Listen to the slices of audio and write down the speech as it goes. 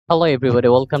Hello everybody,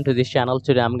 welcome to this channel.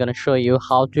 Today I'm going to show you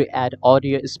how to add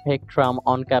audio spectrum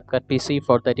on Capcut PC.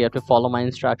 For that you have to follow my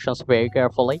instructions very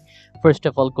carefully. First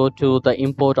of all, go to the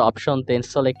import option, then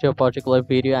select your particular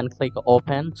video and click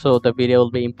open. So the video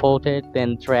will be imported,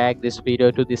 then drag this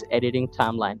video to this editing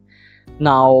timeline.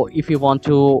 Now if you want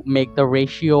to make the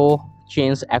ratio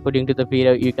change according to the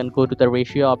video, you can go to the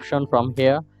ratio option from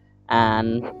here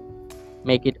and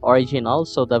make it original,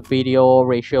 so the video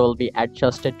ratio will be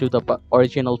adjusted to the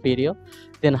original video.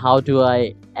 Then how do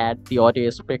I add the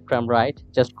audio spectrum? Right,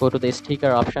 just go to the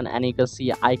sticker option and you can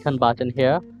see icon button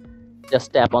here.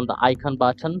 Just tap on the icon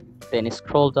button, then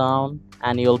scroll down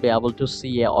and you'll be able to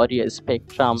see a audio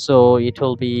spectrum. So it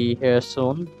will be here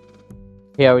soon.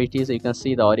 Here it is, you can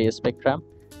see the audio spectrum.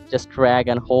 Just drag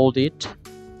and hold it,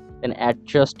 then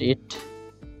adjust it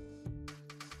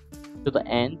to the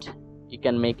end. You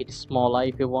can make it smaller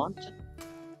if you want,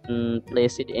 and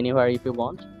place it anywhere if you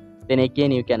want. Then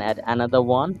again you can add another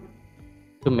one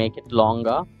to make it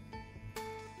longer.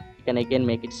 You can again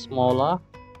make it smaller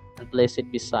and place it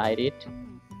beside it.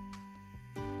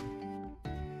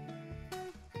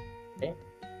 Okay,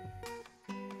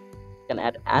 you can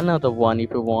add another one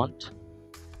if you want.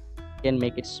 Again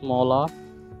make it smaller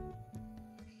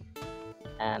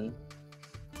and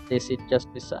place it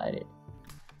just beside it.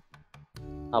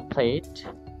 Now play it.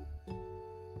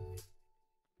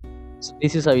 So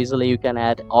this is how easily you can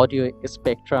add audio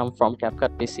spectrum from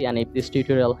Capcut PC. And if this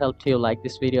tutorial helped you, like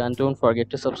this video and don't forget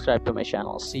to subscribe to my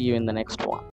channel. See you in the next one.